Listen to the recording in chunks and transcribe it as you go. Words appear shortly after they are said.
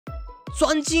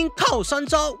专精靠3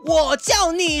招，我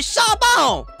叫你杀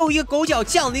爆！又一个狗脚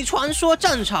降临传说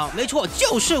战场，没错，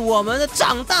就是我们的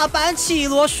长大版绮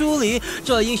罗苏黎。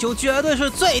这英雄绝对是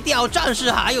最屌战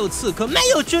士，还有刺客，没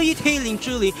有之一，T0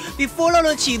之离，比佛罗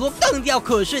伦绮罗更屌。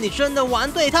可是你真的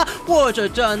玩对他，或者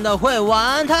真的会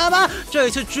玩他吗？这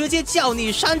一次直接叫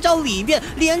你3招里面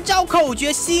连招口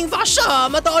诀、心法什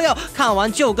么都有，看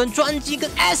完就跟专精跟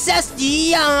SS 一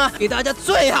样啊！给大家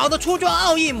最好的出装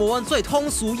奥义魔纹，最通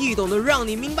俗易懂的，让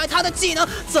你明白他的技能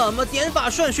怎么点法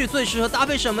顺序最适合搭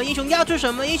配什么英雄，压制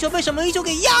什么英雄，被什么英雄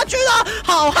给压制了，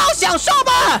好好享受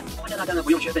吧！我现在大家呢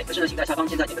不用学费，可是呢，请在下方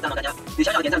现在点个赞哦，大家，你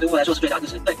小小点赞对我来说是最大支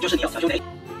持，对，就是你哦，小兄弟。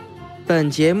本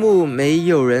节目没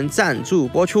有人赞助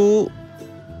播出。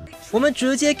我们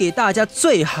直接给大家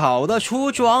最好的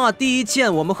出装啊！第一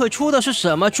件我们会出的是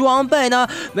什么装备呢？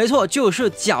没错，就是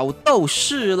角斗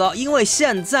士了。因为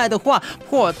现在的话，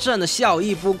破阵的效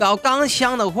益不高，钢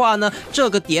枪的话呢，这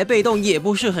个叠被动也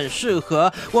不是很适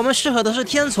合。我们适合的是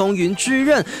天丛云之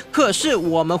刃。可是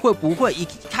我们会不会一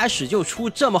开始就出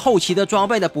这么后期的装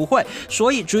备呢？不会，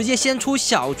所以直接先出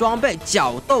小装备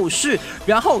角斗士，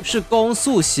然后是攻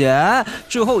速鞋，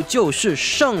之后就是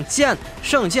圣剑。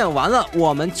圣剑完了，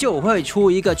我们就会出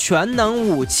一个全能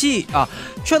武器啊！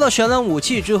出了全能武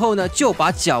器之后呢，就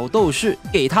把角斗士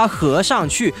给它合上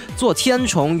去做天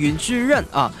丛云之刃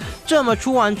啊！这么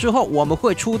出完之后，我们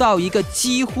会出到一个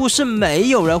几乎是没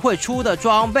有人会出的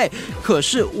装备，可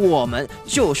是我们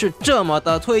就是这么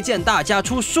的推荐大家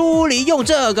出苏黎用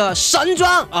这个神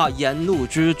装啊，炎怒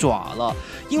之爪了。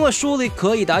因为苏黎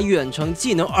可以打远程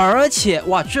技能，而且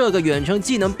哇，这个远程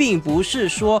技能并不是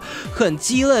说很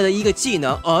鸡肋的一个技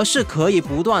能，而是可以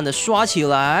不断的刷起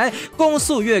来，攻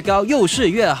速越高又是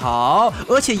越好，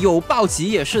而且有暴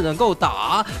击也是能够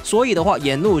打，所以的话，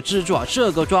炎怒之爪这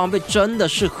个装备真的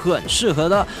是很适合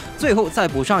的。最后再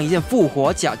补上一件复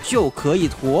活甲就可以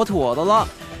妥妥的了。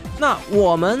那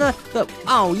我们呢的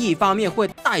奥义方面会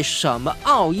带什么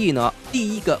奥义呢？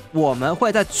第一个，我们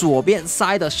会在左边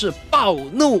塞的是暴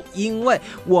怒，因为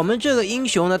我们这个英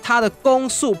雄呢，他的攻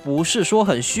速不是说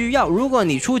很需要，如果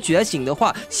你出觉醒的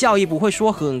话，效益不会说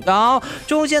很高。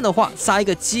中间的话塞一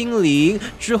个精灵，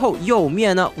之后右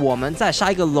面呢，我们再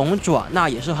塞一个龙爪，那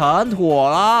也是很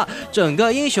妥啦。整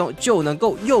个英雄就能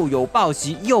够又有暴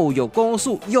击，又有攻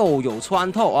速，又有穿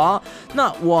透啊。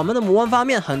那我们的魔纹方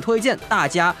面很推荐大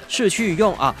家是去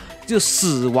用啊。就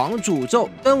死亡诅咒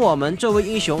跟我们这位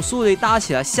英雄苏黎搭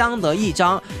起来相得益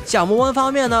彰。小魔纹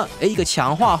方面呢，一个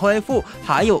强化恢复，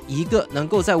还有一个能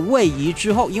够在位移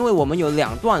之后，因为我们有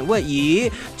2段位移，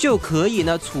就可以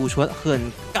呢储存很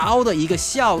高的一个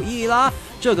效益啦。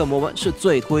这个魔纹是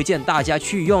最推荐大家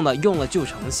去用的，用了就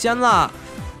成仙啦。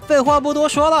废话不多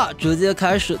说了，直接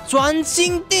开始专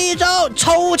精第一招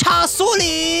抽插苏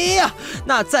黎。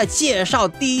那在介绍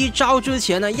第一招之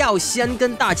前呢，要先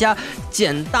跟大家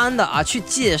简单的去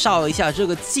介绍一下这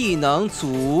个技能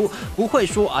组，不会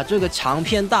说这个长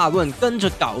篇大论跟着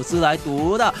稿子来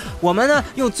读的。我们呢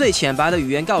用最浅白的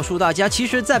语言告诉大家，其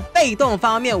实在被动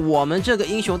方面，我们这个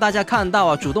英雄大家看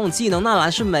到主动技能那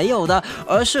栏是没有的，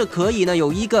而是可以呢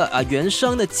有一个原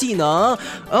生的技能，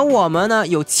而我们呢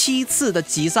有7次的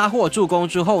击杀或助攻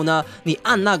之后呢，你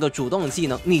按那个主动技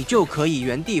能，你就可以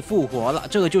原地复活了，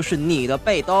这个就是你的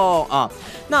被动啊。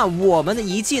那我们的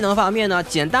移技能方面呢，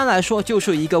简单来说就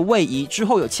是一个位移之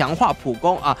后有强化普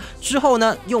攻啊，之后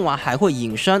呢用完还会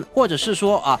隐身，或者是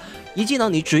说一技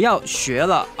能你只要学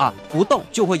了不动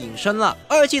就会隐身了。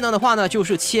2技能的话呢，就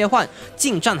是切换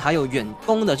近战还有远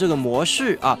攻的这个模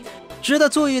式啊。值得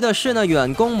注意的是呢，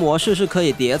远攻模式是可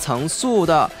以叠层速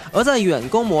的，而在远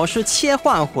攻模式切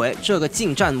换回这个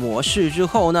近战模式之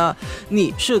后呢，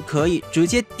你是可以直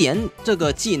接点这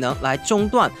个技能来中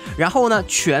断，然后呢，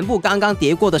全部刚刚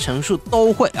叠过的层数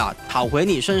都会跑回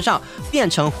你身上，变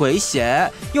成回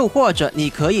血，又或者你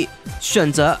可以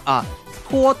选择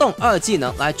拖动2技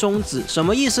能来终止，什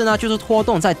么意思呢？就是拖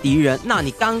动在敌人，那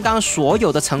你刚刚所有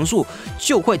的层数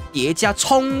就会叠加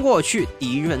冲过去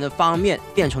敌人的方面，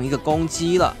变成一个攻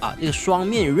击了一个双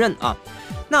面刃啊。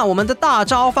那我们的大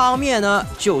招方面呢，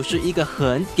就是一个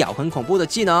很屌很恐怖的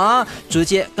技能，直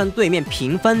接跟对面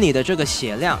平分你的这个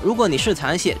血量。如果你是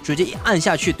残血，直接一按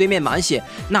下去对面满血，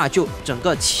那就整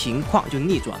个情况就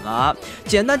逆转了。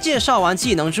简单介绍完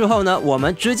技能之后呢，我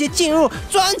们直接进入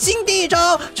专精第一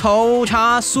招抽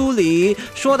插苏黎，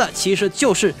说的其实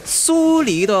就是苏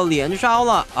黎的连招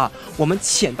了我们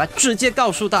浅白直接告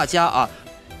诉大家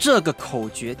这个口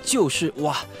诀就是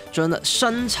真的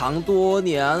深藏多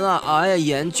年了，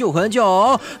研究很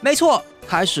久。没错，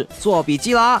开始做笔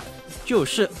记啦，就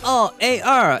是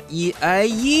2A2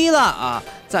 1A1 了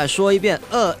再说一遍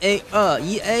，2A2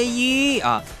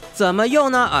 1A1 怎么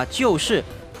用呢？就是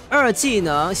二技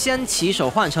能先起手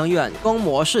换成远攻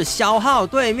模式，消耗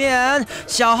对面，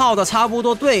消耗的差不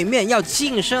多，对面要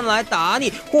近身来打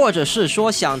你，或者是说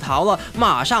想逃了，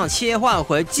马上切换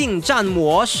回近战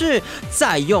模式，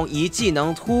再用一技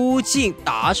能突进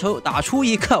打出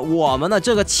一个我们的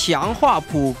这个强化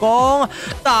普攻。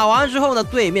打完之后呢，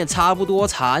对面差不多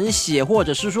残血，或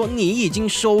者是说你已经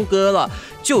收割了，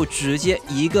就直接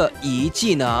一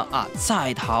技能啊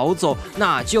再逃走，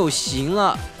那就行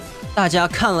了。大家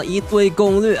看了一堆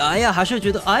攻略，哎呀，还是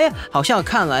觉得哎呀，好像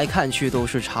看来看去都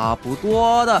是差不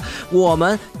多的。我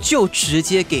们就直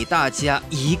接给大家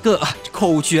一个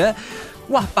口诀，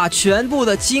哇，把全部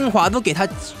的精华都给它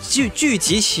聚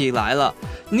集起来了。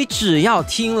你只要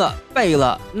听了背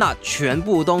了，那全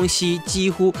部东西几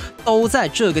乎都在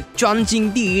这个专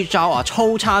精第一招啊，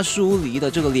抽插疏离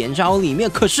的这个连招里面。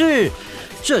可是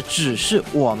这只是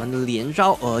我们的连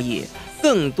招而已。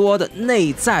更多的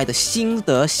内在的心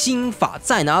得心法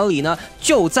在哪里呢？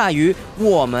就在于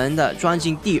我们的专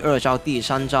精第二招、第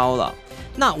三招了。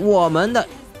那我们的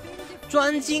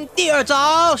专精第二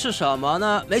招是什么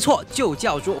呢？没错，就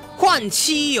叫做换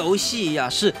妻游戏呀，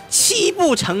是七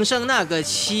步成生那个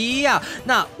妻呀。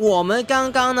那我们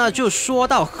刚刚呢就说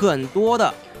到很多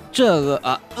的这个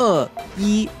2、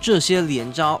1这些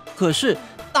连招，可是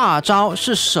大招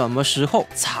是什么时候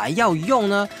才要用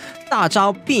呢？大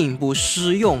招并不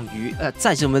适用于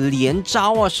在什么连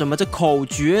招啊什么这口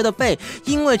诀的背，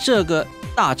因为这个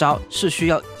大招是需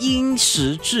要因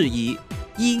时制宜、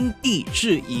因地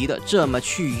制宜的这么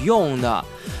去用的。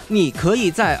你可以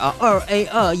在2A、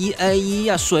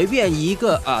2A1 随便一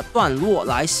个段落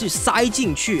来去塞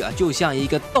进去就像一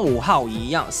个逗号一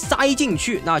样塞进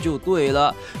去，那就对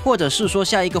了。或者是说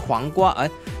下一个黄瓜，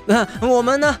我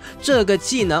们呢这个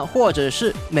技能或者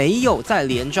是没有在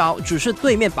连招，只是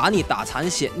对面把你打残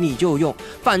血，你就用，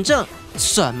反正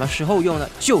什么时候用呢？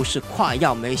就是快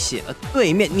要没血，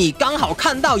对面你刚好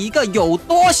看到一个有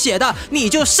多血的，你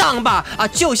就上吧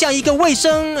就像一个卫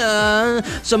生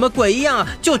什么鬼一样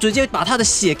就直接把他的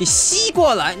血给吸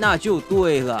过来，那就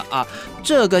对了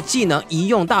这个技能一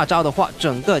用大招的话，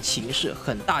整个情势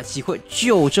很大机会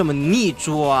就这么逆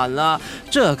转了。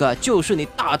这个就是你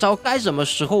大招该什么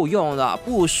时候用的，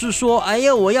不是说哎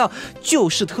呀我要就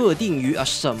是特定于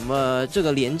什么这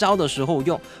个连招的时候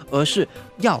用，而是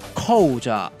要扣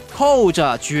着，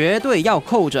绝对要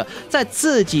扣着，在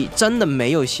自己真的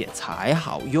没有血才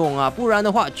好用不然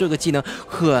的话这个技能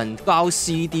很高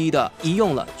CD 的，一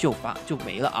用了就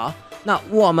没了那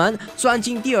我们专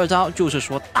精第二招就是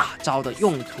说大招的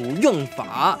用途用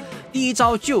法，第一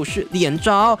招就是连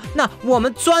招。那我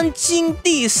们专精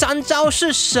第三招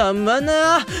是什么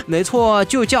呢？没错，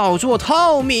就叫做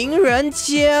透明人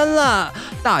间了。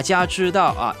大家知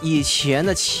道以前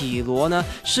的绮罗呢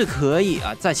是可以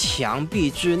在墙壁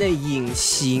之内隐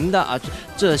形的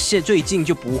这些最近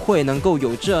就不会能够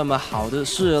有这么好的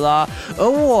事了。而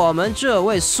我们这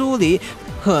位苏黎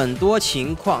很多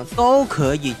情况都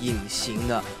可以隐形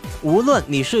的，无论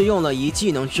你是用了一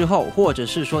技能之后，或者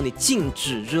是说你静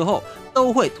止之后，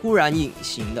都会突然隐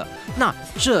形的。那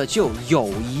这就有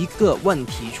一个问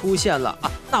题出现了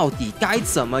到底该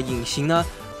怎么隐形呢？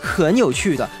很有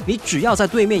趣的，你只要在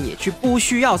对面野区，不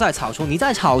需要在草丛，你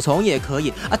在草丛也可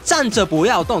以站着不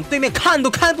要动，对面看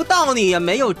都看不到你，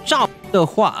没有照的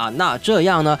话那这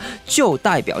样呢就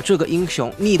代表这个英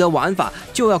雄你的玩法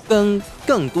就要跟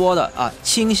更多的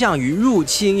倾向于入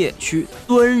侵野区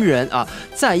蹲人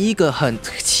在一个很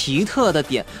奇特的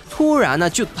点突然呢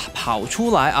就跑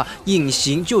出来隐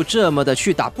形，就这么的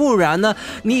去打。不然呢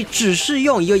你只是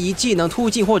用一技能突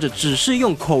进，或者只是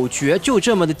用口诀就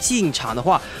这么的进场的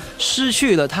话，失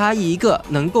去了它一个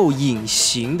能够隐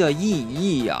形的意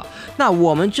义那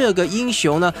我们这个英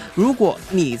雄呢，如果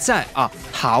你在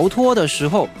逃脱的时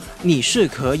候，你是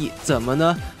可以怎么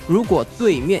呢？如果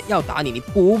对面要打你，你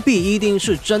不必一定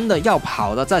是真的要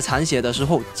跑的，在残血的时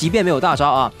候，即便没有大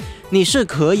招你是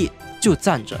可以就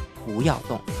站着不要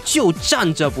动，就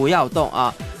站着不要动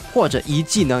或者一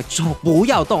技能之后不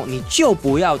要动，你就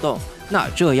不要动，那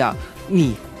这样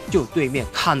你就对面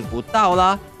看不到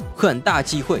啦，很大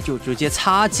机会就直接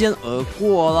擦肩而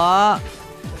过了。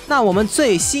那我们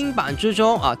最新版之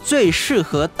中最适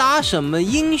合搭什么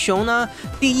英雄呢？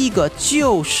第一个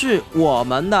就是我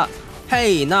们的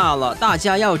佩纳了。大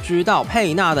家要知道，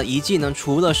佩纳的一技能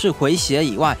除了是回血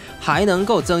以外，还能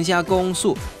够增加攻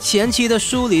速。前期的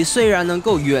苏黎虽然能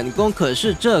够远攻，可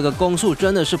是这个攻速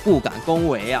真的是不敢恭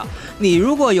维啊！你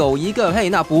如果有一个佩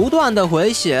纳不断的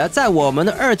回血，在我们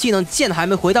的2技能剑还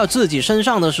没回到自己身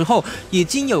上的时候，已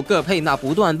经有个佩纳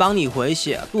不断帮你回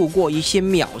血，度过一些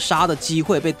秒杀的机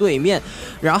会被对面，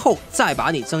然后再把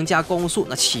你增加攻速，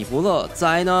那岂不乐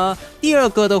哉呢？第二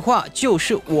个的话就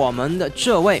是我们的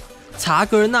这位查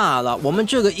格纳了。我们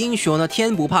这个英雄呢，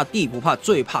天不怕地不怕，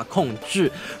最怕控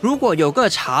制。如果有个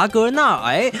查格纳，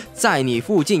在你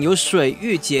附近有水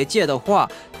域结界的话，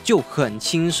就很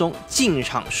轻松，进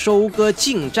场收割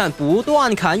近战，不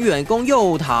断砍远攻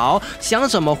又逃，想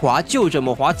怎么滑就怎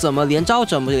么滑，怎么连招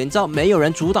怎么连招，没有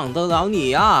人阻挡得了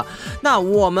你啊！那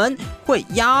我们会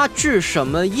压制什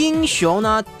么英雄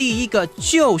呢？第一个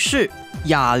就是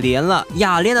雅莲了。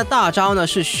雅莲的大招呢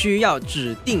是需要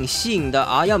指定性的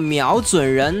啊，要瞄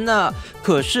准人呢。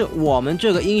可是我们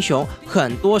这个英雄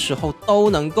很多时候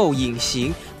都能够隐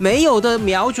形，没有的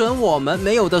瞄准我们，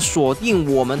没有的锁定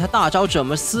我们，他大招怎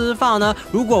么施放呢？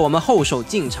如果我们后手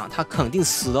进场，他肯定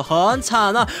死得很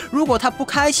惨啊！如果他不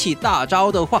开启大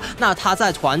招的话，那他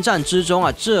在团战之中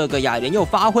啊，这个雅莲又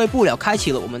发挥不了，开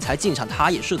启了我们才进场，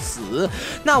他也是死。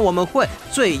那我们会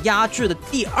最压制的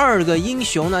第2个英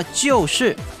雄呢，就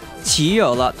是奇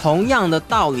尔了。同样的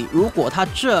道理，如果他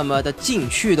这么的进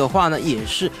去的话呢，也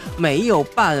是没有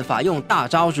办法用大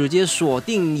招直接锁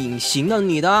定隐形了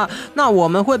你的。那我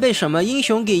们会被什么英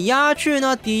雄给压制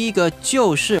呢？第一个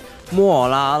就是莫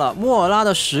拉了。莫拉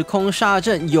的时空杀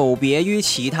阵有别于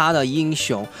其他的英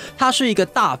雄，它是一个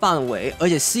大范围而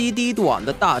且 CD 短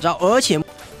的大招，而且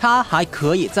它还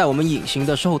可以在我们隐形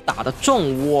的时候打得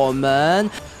中我们，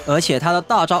而且他的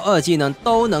大招2技能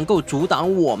都能够阻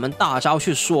挡我们大招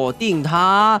去锁定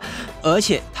他，而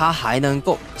且他还能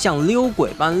够像溜鬼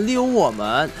般溜我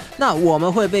们。那我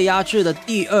们会被压制的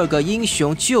第2个英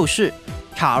雄就是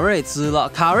卡瑞兹了。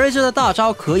卡瑞兹的大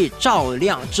招可以照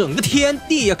亮整个天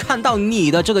地，也看到你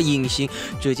的这个隐形，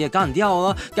直接干掉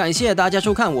了。感谢大家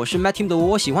收看，我是 MAD Team 的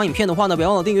我。喜欢影片的话呢，别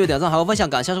忘了订阅、点赞还有分享。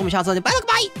感谢收看，我们下次再见，拜了个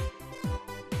拜。